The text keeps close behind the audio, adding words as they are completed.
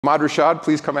Ahmad Rashad,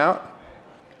 please come out.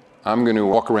 I'm going to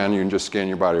walk around you and just scan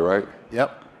your body, right?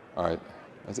 Yep. All right.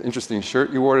 That's an interesting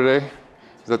shirt you wore today.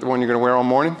 Is that the one you're going to wear all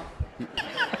morning?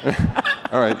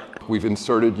 All right. We've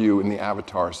inserted you in the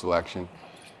avatar selection.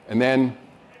 And then,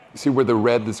 you see where the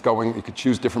red is going? You could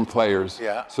choose different players.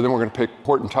 Yeah. So then we're going to pick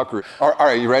Horton Tucker. All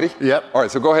right, you ready? Yep. All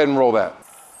right, so go ahead and roll that.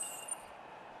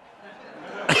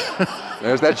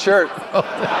 There's that shirt.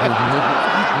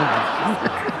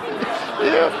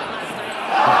 Yeah.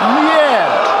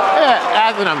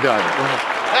 That's what I'm doing.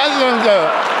 That's what I'm doing.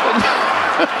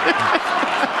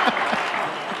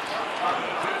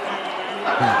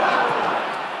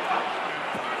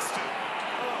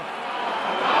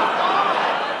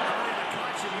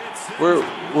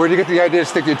 Where'd you get the idea to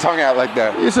stick your tongue out like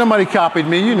that? Yeah, somebody copied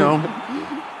me, you know.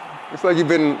 Looks like you've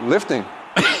been lifting.